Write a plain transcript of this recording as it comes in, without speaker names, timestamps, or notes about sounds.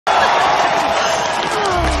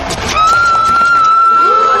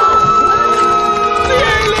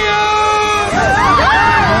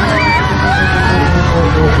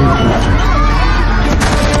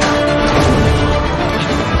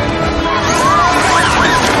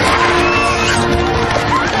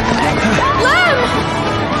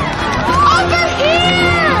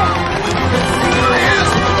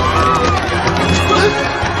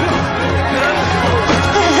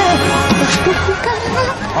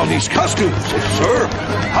these costumes? Sir,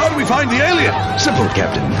 how do we find the alien? Simple,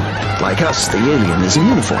 Captain. Like us, the alien is in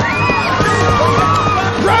uniform.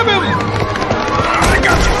 Grab him! I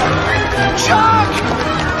got you! Chuck!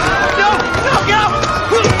 No, get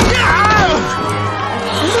out!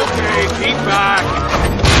 Okay, keep back.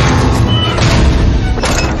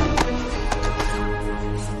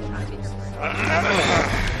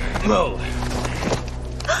 Whoa.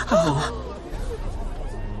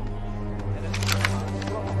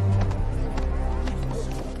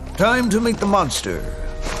 Time to meet the monster.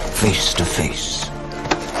 Face to face.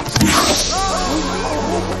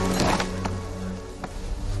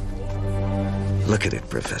 Look at it,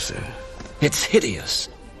 Professor. It's hideous.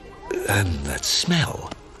 And that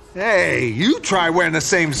smell. Hey, you try wearing the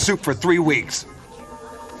same suit for 3 weeks.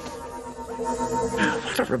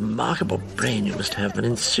 What a remarkable brain you must have. An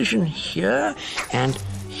incision here and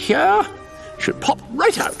here should pop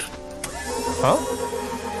right out. Huh?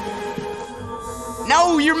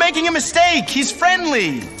 No, you're making a mistake. He's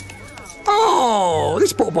friendly. Oh,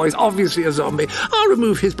 this poor boy's obviously a zombie. I'll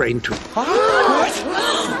remove his brain too. What?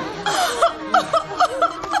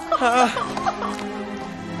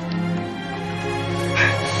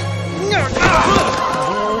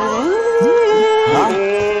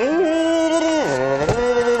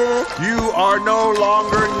 You are no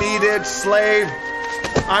longer needed, slave.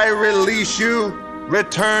 I release you.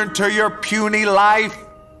 Return to your puny life.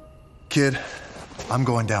 Kid, I'm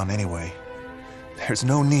going down anyway. There's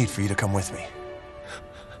no need for you to come with me.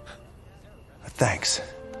 Thanks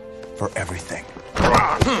for everything.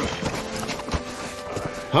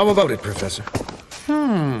 How about it, Professor?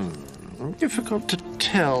 Difficult to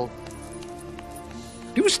tell.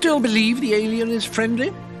 Do you still believe the alien is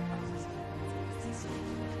friendly?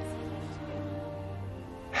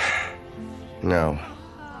 No.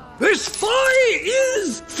 This spy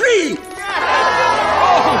is free!